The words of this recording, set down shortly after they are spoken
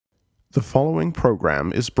The following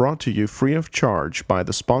program is brought to you free of charge by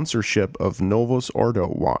the sponsorship of Novus Ordo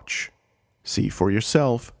Watch. See for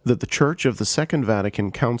yourself that the Church of the Second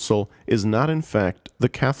Vatican Council is not in fact the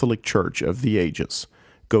Catholic Church of the ages.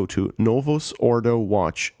 Go to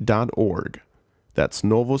novusordowatch.org. That's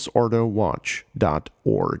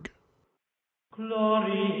novusordowatch.org.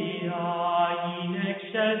 Gloria in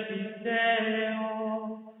excelsis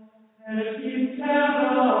Deo, et in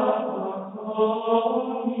terra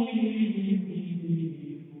hominibus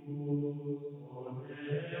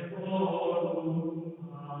onevorum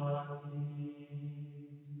pacis.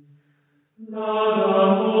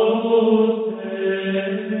 Laudamus te,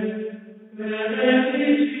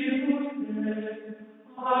 benedicibus te,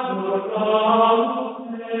 adoramus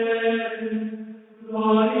te,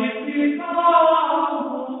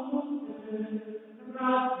 glorificamus te,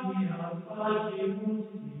 gratias facimus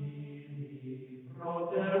tibi,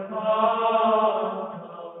 proter patrem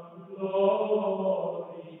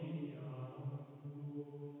gloria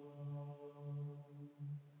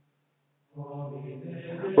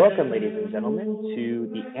tua. Welcome, ladies and gentlemen, to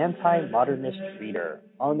the Anti-Modernist Reader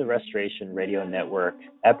on the Restoration Radio Network,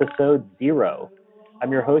 episode 0.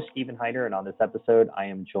 I'm your host, Stephen Heider, and on this episode, I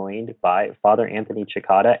am joined by Father Anthony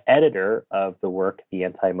Cekada, editor of the work, The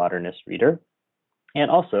Anti-Modernist Reader, and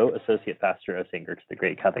also Associate Pastor of St. Gertrude the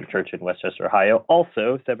Great Catholic Church in Westchester, Ohio,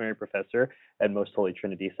 also seminary professor at Most Holy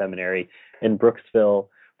Trinity Seminary in Brooksville,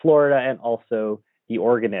 Florida, and also the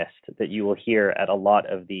organist that you will hear at a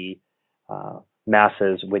lot of the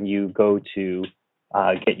masses when you go to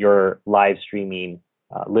get your live streaming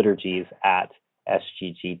liturgies at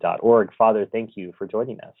sgg.org. Father, thank you for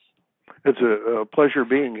joining us. It's a pleasure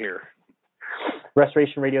being here.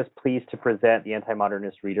 Restoration Radio is pleased to present the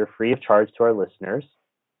Anti-Modernist Reader free of charge to our listeners.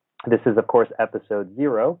 This is, of course, episode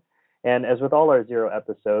 0. And as with all our 0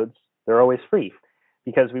 episodes, they're always free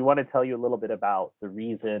because we want to tell you a little bit about the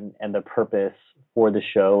reason and the purpose for the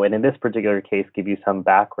show. And in this particular case, give you some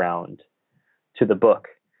background to the book.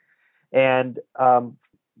 And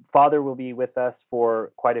Father will be with us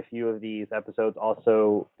for quite a few of these episodes.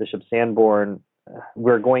 Also, Bishop Sanborn.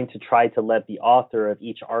 We're going to try to let the author of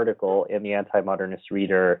each article in the Anti-Modernist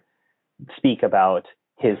Reader speak about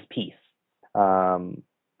his piece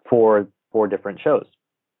for different shows.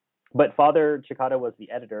 But Father Cekada was the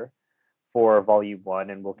editor for Volume 1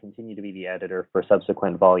 and will continue to be the editor for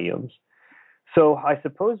subsequent volumes. So I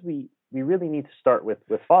suppose we really need to start with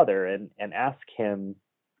Father and ask him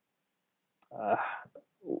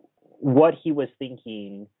what he was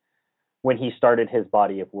thinking when he started his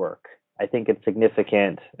body of work. I think it's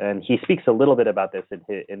significant, and he speaks a little bit about this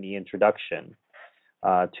in the introduction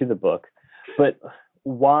to the book. But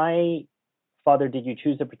why, Father, did you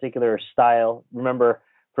choose a particular style? Remember,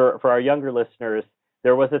 for our younger listeners,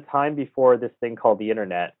 there was a time before this thing called the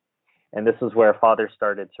internet, and this is where Father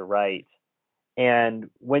started to write. And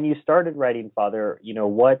when you started writing, Father,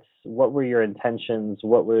 what were your intentions?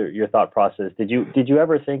 What were your thought process? Did you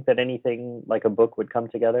ever think that anything like a book would come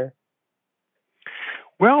together?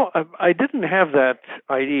 Well, I didn't have that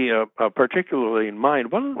idea particularly in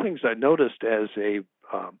mind. One of the things I noticed as a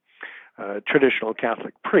traditional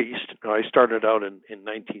Catholic priest, I started out in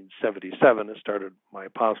 1977 and started my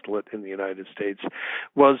apostolate in the United States,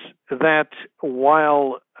 was that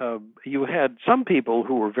while you had some people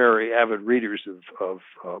who were very avid readers of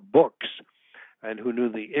books and who knew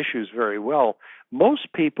the issues very well,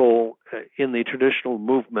 most people in the traditional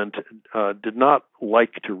movement did not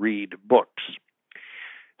like to read books.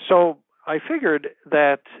 So I figured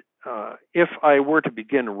that if I were to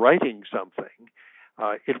begin writing something,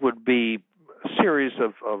 it would be a series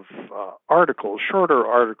of articles, shorter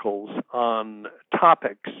articles on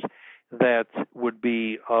topics that would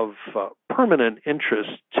be of permanent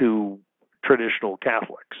interest to traditional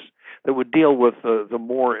Catholics, that would deal with the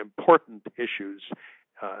more important issues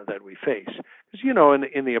that we face. Because,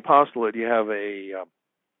 in the apostolate, you have a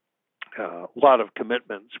lot of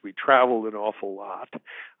commitments. We traveled an awful lot.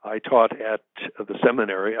 I taught at the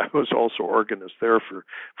seminary. I was also organist there for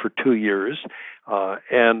 2 years,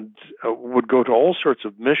 and would go to all sorts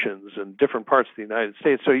of missions in different parts of the United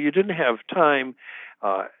States. So you didn't have time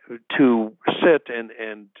to sit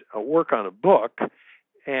and work on a book.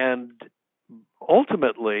 And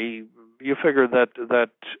ultimately, you figure that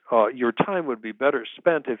your time would be better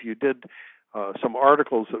spent if you did some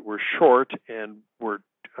articles that were short and were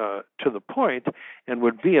to the point and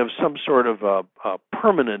would be of some sort of a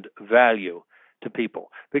permanent value to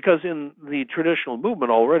people. Because in the traditional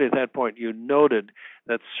movement already at that point, you noted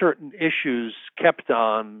that certain issues kept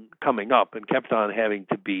on coming up and kept on having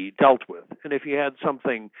to be dealt with. And if you had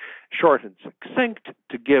something short and succinct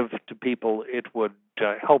to give to people, it would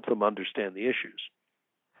help them understand the issues.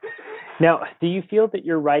 Now, do you feel that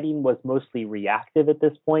your writing was mostly reactive at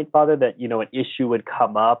this point, Father, that, an issue would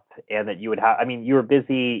come up and that you would have, you were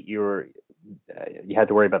busy, you had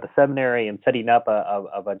to worry about the seminary and setting up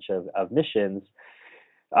a bunch of missions.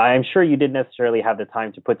 I'm sure you didn't necessarily have the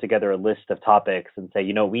time to put together a list of topics and say,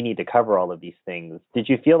 we need to cover all of these things. Did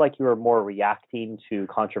you feel like you were more reacting to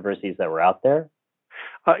controversies that were out there?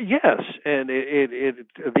 Yes, and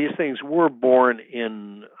these things were born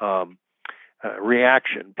in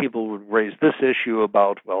reaction. People would raise this issue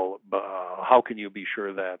about, how can you be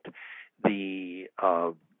sure that the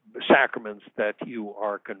sacraments that you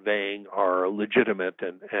are conveying are legitimate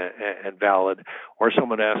and valid? Or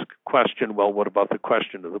someone asked a question, what about the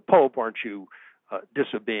question of the Pope? Aren't you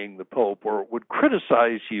disobeying the Pope? Or would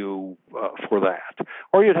criticize you for that.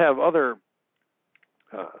 Or you'd have other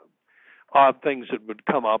odd things that would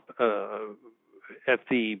come up. At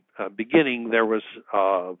the beginning, there was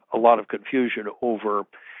a lot of confusion over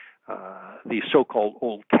the so-called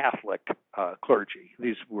Old Catholic clergy.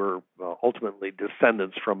 These were ultimately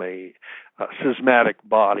descendants from a schismatic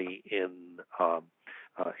body in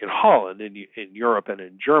Holland, in Europe, and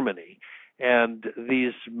in Germany. And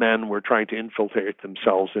these men were trying to infiltrate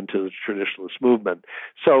themselves into the traditionalist movement.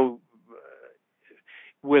 So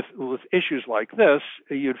with issues like this,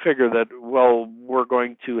 you'd figure that, we're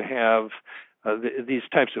going to have these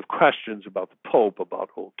types of questions about the Pope, about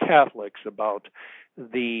old Catholics, about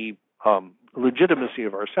the legitimacy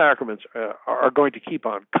of our sacraments are going to keep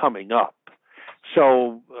on coming up.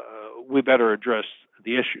 So we better address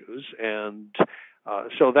the issues. And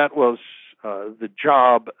so that was the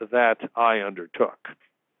job that I undertook.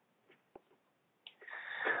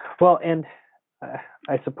 Well, and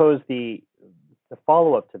I suppose the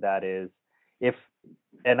follow-up to that is,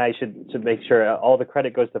 and I should make sure all the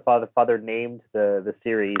credit goes to Father. Father named the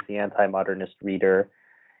series the Anti-Modernist Reader,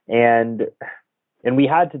 and we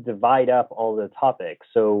had to divide up all the topics.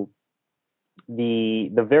 So the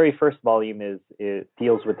very first volume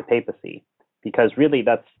deals with the papacy, because really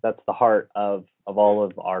that's the heart of all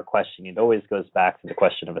of our questioning. It always goes back to the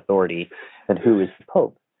question of authority and who is the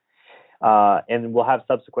Pope. And we'll have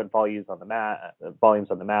subsequent volumes on the Mass,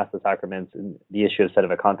 the sacraments, and the issue of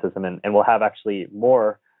sedevacantism, and we'll have actually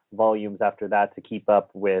more volumes after that to keep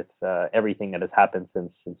up with everything that has happened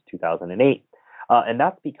since 2008. And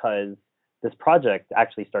that's because this project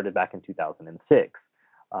actually started back in 2006.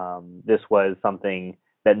 This was something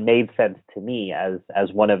that made sense to me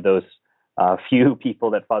as one of those few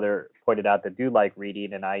people that Father pointed out that do like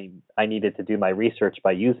reading, and I needed to do my research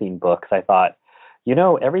by using books. I thought,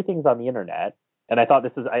 everything's on the internet. And I thought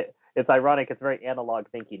it's ironic. It's very analog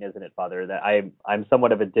thinking, isn't it, Father, that I'm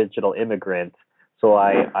somewhat of a digital immigrant. So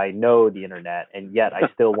I know the internet, and yet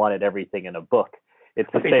I still wanted everything in a book. It's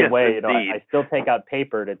the same yes, way, I still take out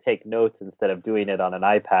paper to take notes instead of doing it on an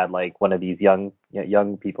iPad like one of these young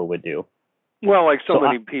people would do. Well, like so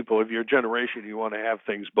many people of your generation, you want to have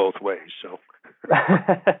things both ways. So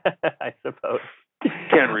I suppose.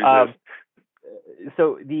 Can't resist.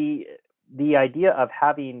 So the idea of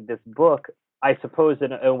having this book, I suppose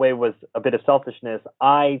in a way was a bit of selfishness.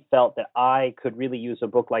 I felt that I could really use a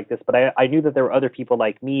book like this, but I knew that there were other people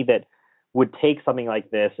like me that would take something like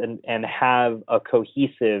this and have a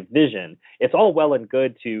cohesive vision. It's all well and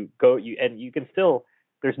good to go, and you can still,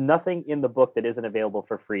 there's nothing in the book that isn't available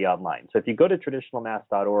for free online. So if you go to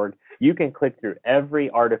traditionalmass.org, you can click through every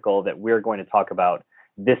article that we're going to talk about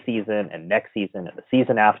this season and next season and the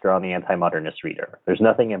season after on the Anti-Modernist Reader. There's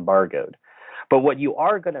nothing embargoed. But what you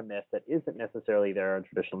are going to miss that isn't necessarily there on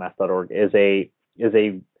traditionalmass.org is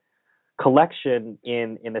a collection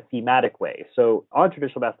in a thematic way. So on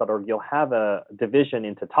traditionalmass.org, you'll have a division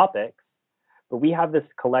into topics, but we have this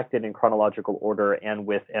collected in chronological order, and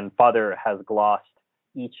Father has glossed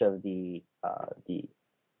each of the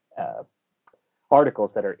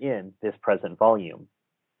articles that are in this present volume.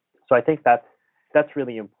 So I think that's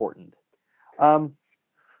really important.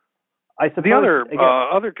 I suppose the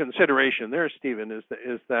other consideration there, Stephen,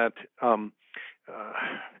 is that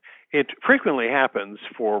it frequently happens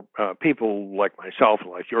for people like myself,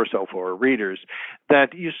 like yourself, or readers,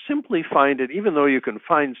 that you simply find it, even though you can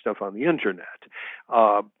find stuff on the internet,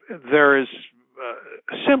 there is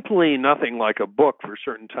simply nothing like a book for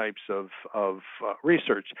certain types of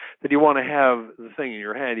research, that you want to have the thing in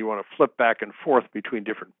your hand, you want to flip back and forth between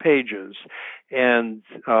different pages and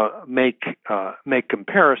make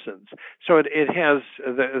comparisons. So it has,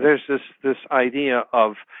 there's this idea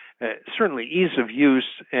of certainly ease of use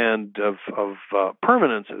and of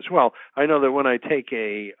permanence as well. I know that when I take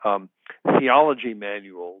a theology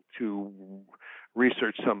manual to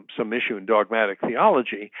research some issue in dogmatic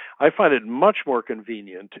theology, I find it much more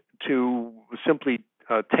convenient to simply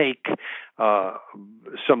take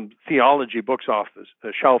some theology books off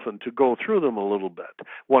the shelf and to go through them a little bit.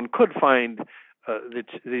 One could find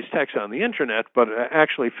these texts on the internet, but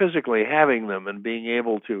actually physically having them and being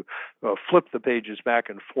able to flip the pages back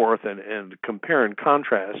and forth and compare and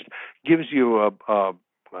contrast gives you a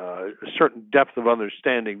certain depth of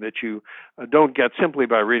understanding that you don't get simply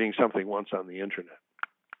by reading something once on the internet.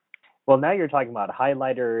 Well, now you're talking about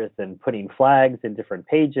highlighters and putting flags in different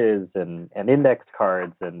pages and index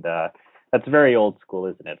cards, and that's very old school,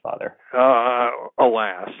 isn't it, Father?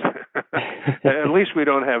 Alas. At least we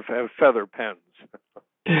don't have feather pens.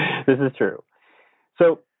 This is true.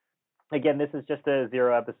 So, again, this is just a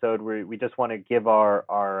zero episode where we just want to give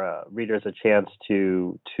our readers a chance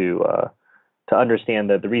to understand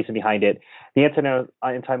the reason behind it. The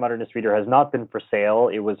Anti-Modernist Reader has not been for sale.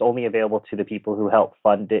 It was only available to the people who helped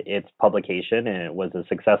fund its publication, and it was a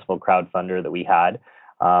successful crowdfunder that we had,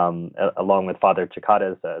 along with Father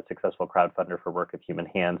Cekada's successful crowdfunder for Work of Human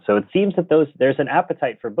Hands. So it seems that there's an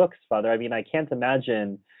appetite for books, Father. I mean, I can't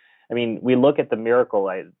imagine. I mean, we look at the miracle,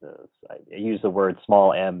 I use the word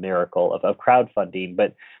small m miracle of crowdfunding,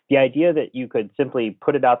 but the idea that you could simply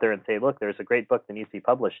put it out there and say, look, there's a great book that needs to be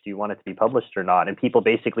published. Do you want it to be published or not? And people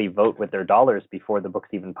basically vote with their dollars before the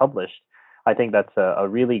book's even published. I think that's a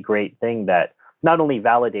really great thing that not only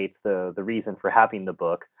validates the reason for having the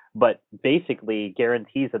book, but basically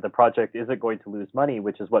guarantees that the project isn't going to lose money,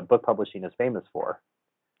 which is what book publishing is famous for.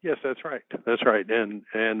 Yes, that's right. That's right, and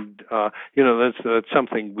that's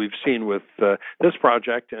something we've seen with this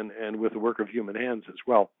project and with the Work of Human Hands as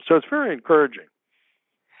well. So it's very encouraging.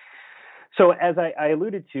 So as I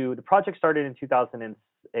alluded to, the project started in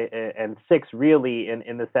 2006, really,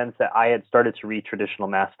 in the sense that I had started to read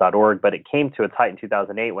traditionalmass.org, but it came to its height in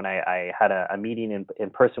 2008 when I had a meeting in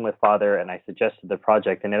person with Father, and I suggested the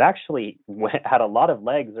project, and it actually had a lot of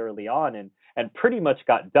legs early on, and pretty much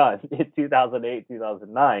got done in 2008,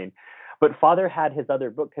 2009. But Father had his other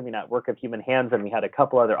book coming out, Work of Human Hands, and we had a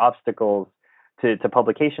couple other obstacles to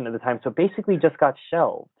publication at the time. So basically just got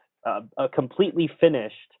shelved, a completely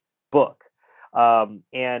finished book.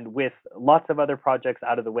 And with lots of other projects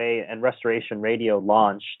out of the way and Restoration Radio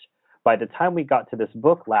launched, by the time we got to this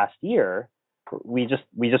book last year, we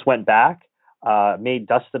just went back,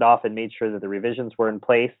 dusted off and made sure that the revisions were in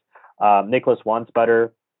place. Nicholas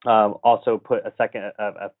Wansbutter also put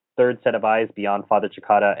a third set of eyes beyond Father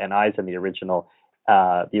Cekada and eyes in the original,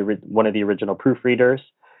 one of the original proofreaders,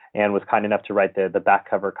 and was kind enough to write the back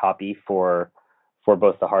cover copy for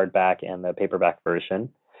both the hardback and the paperback version.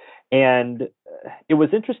 And it was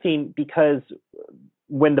interesting because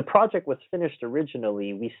when the project was finished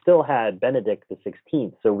originally, we still had Benedict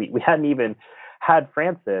XVI, so we hadn't even had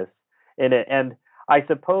Francis in it. And I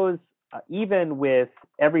suppose even with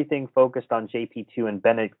everything focused on JP2 and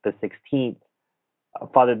Benedict XVI,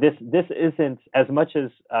 Father, this isn't, as much as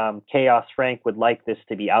Chaos Frank would like this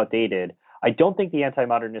to be outdated, I don't think the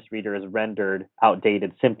Anti-Modernist Reader is rendered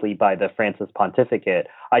outdated simply by the Francis pontificate.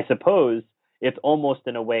 I suppose it's almost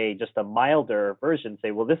in a way just a milder version,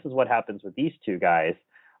 say, well, this is what happens with these two guys.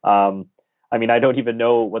 I mean, I don't even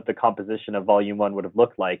know what the composition of Volume 1 would have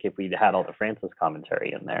looked like if we'd had all the Francis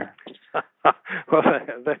commentary in there. Well,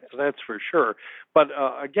 that's for sure. But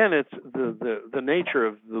again, it's the nature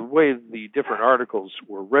of the way the different articles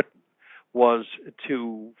were written was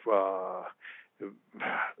to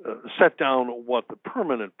set down what the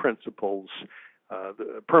permanent principles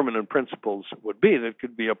would be that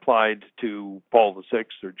could be applied to Paul VI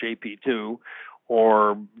or JP2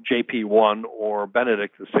 or JP1 or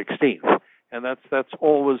Benedict XVI. And that's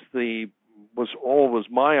always was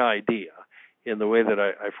my idea in the way that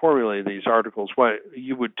I formulated these articles. Why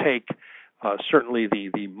you would take certainly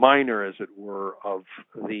the minor, as it were, of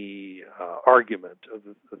the argument of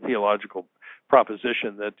the theological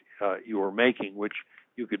proposition that you were making, which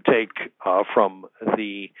you could take from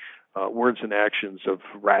the words and actions of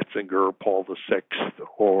Ratzinger, Paul VI,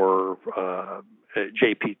 or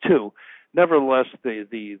JP2. Nevertheless,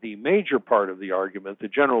 the major part of the argument, the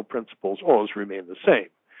general principles, always remain the same.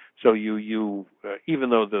 So you even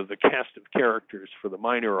though the cast of characters for the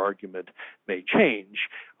minor argument may change,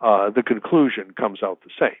 the conclusion comes out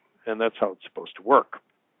the same. and that's how it's supposed to work.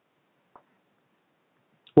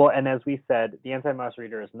 Well, and as we said, the Anti-Modernist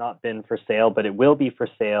Reader has not been for sale, but it will be for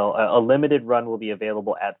sale. A limited run will be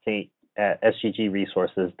available at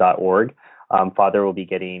sggresources.org. Father will be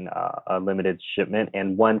getting a limited shipment,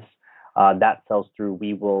 and once that sells through,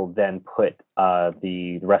 we will then put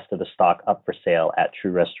the rest of the stock up for sale at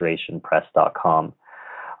truerestorationpress.com.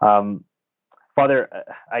 Father,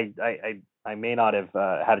 I may not have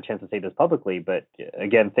had a chance to say this publicly, but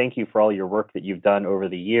again, thank you for all your work that you've done over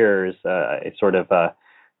the years. It's sort of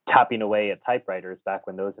tapping away at typewriters back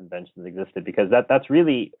when those inventions existed, because that's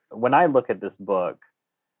really, when I look at this book,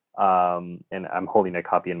 and I'm holding a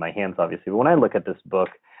copy in my hands, obviously, but when I look at this book,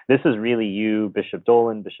 this is really you, Bishop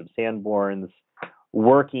Dolan, Bishop Sanborns,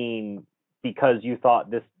 working because you thought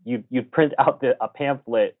this, you'd print out a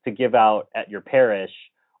pamphlet to give out at your parish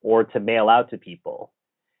or to mail out to people.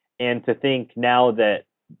 And to think now that,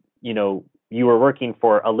 you were working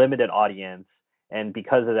for a limited audience, and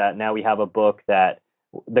because of that, now we have a book that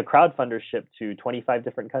the crowdfunder shipped to 25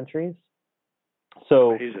 different countries.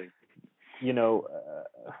 So, amazing.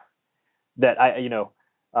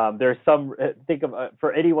 There's some, think of,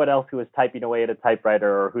 for anyone else who is typing away at a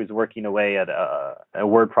typewriter or who's working away at a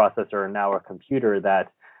word processor or now a computer,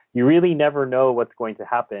 that you really never know what's going to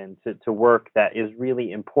happen to work that is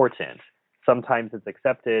really important. Sometimes it's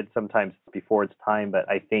accepted, sometimes it's before its time, but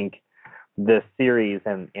I think this series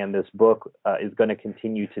and this book is going to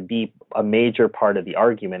continue to be a major part of the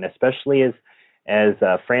argument, especially as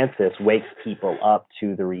Francis wakes people up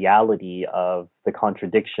to the reality of the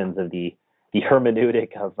contradictions of the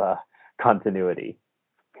hermeneutic of continuity.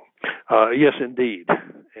 Yes, indeed.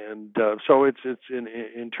 And so it's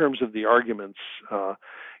in terms of the arguments,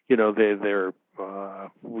 they're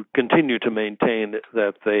we continue to maintain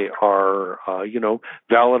that they are,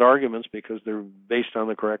 valid arguments because they're based on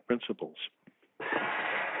the correct principles.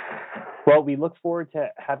 Well, we look forward to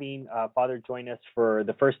having Father join us for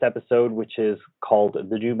the first episode, which is called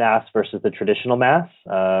The New Mass versus the Traditional Mass.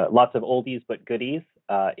 Lots of oldies but goodies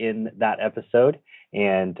in that episode.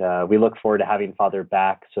 And we look forward to having Father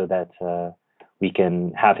back so that we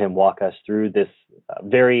can have him walk us through this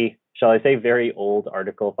very, shall I say, very old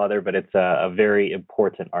article, Father, but it's a very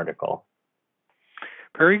important article.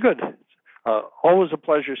 Very good. Always a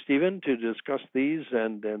pleasure, Stephen, to discuss these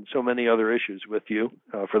and so many other issues with you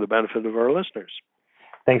for the benefit of our listeners.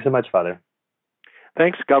 Thanks so much, Father.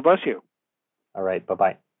 Thanks. God bless you. All right.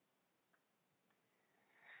 Bye-bye.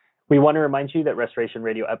 We want to remind you that Restoration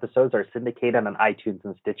Radio episodes are syndicated on iTunes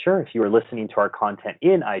and Stitcher. If you are listening to our content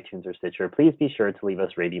in iTunes or Stitcher, please be sure to leave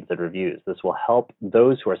us ratings and reviews. This will help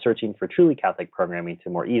those who are searching for truly Catholic programming to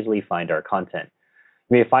more easily find our content.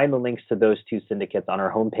 You may find the links to those two syndicates on our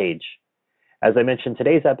homepage. As I mentioned,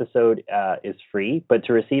 today's episode is free, but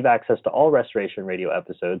to receive access to all Restoration Radio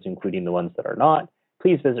episodes, including the ones that are not,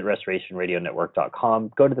 please visit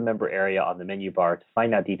restorationradionetwork.com, go to the member area on the menu bar to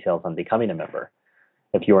find out details on becoming a member.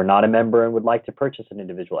 If you are not a member and would like to purchase an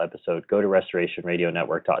individual episode, go to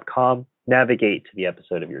restorationradionetwork.com, navigate to the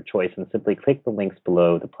episode of your choice, and simply click the links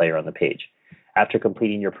below the player on the page. After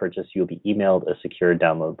completing your purchase, you'll be emailed a secure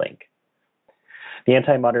download link. The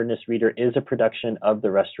Anti-Modernist Reader is a production of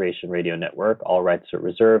the Restoration Radio Network. All rights are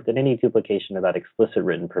reserved, and any duplication without explicit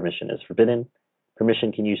written permission is forbidden.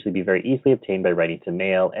 Permission can usually be very easily obtained by writing to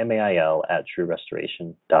mail, mail,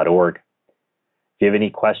 @truerestoration.org. If you have any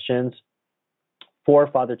questions for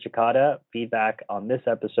Father Cekada, feedback on this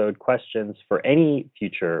episode, questions for any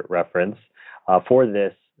future reference for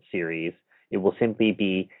this series, it will simply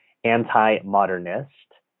be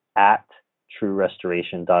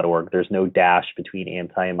anti-modernist@truerestoration.org. There's no dash between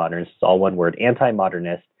anti and modernist. It's all one word,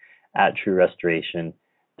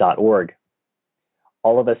 anti-modernist@truerestoration.org.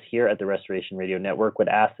 All of us here at the Restoration Radio Network would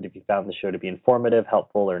ask that if you found the show to be informative,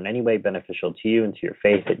 helpful, or in any way beneficial to you and to your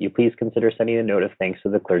faith, that you please consider sending a note of thanks to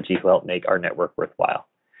the clergy who help make our network worthwhile.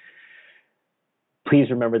 Please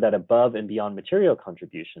remember that above and beyond material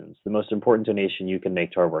contributions, the most important donation you can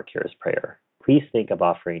make to our work here is prayer. Please think of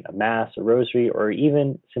offering a Mass, a Rosary, or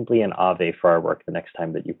even simply an Ave for our work the next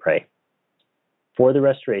time that you pray. For the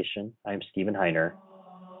Restoration, I'm Stephen Heiner.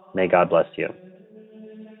 May God bless you.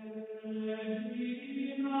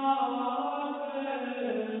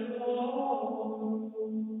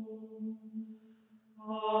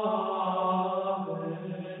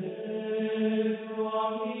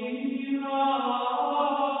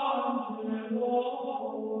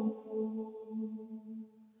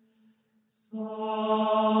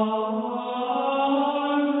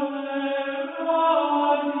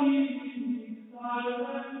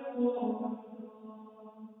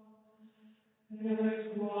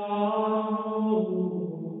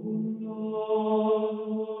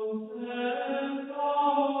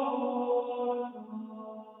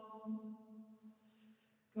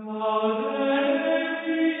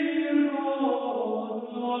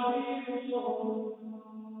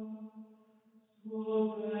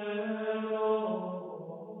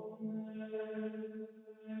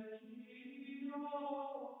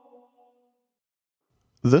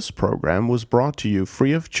 This program was brought to you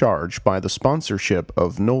free of charge by the sponsorship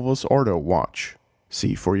of Novus Ordo Watch.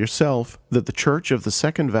 See for yourself that the Church of the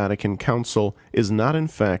Second Vatican Council is not in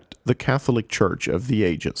fact the Catholic Church of the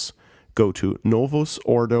ages. Go to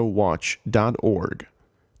novusordowatch.org.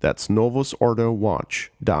 That's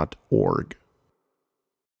novusordowatch.org.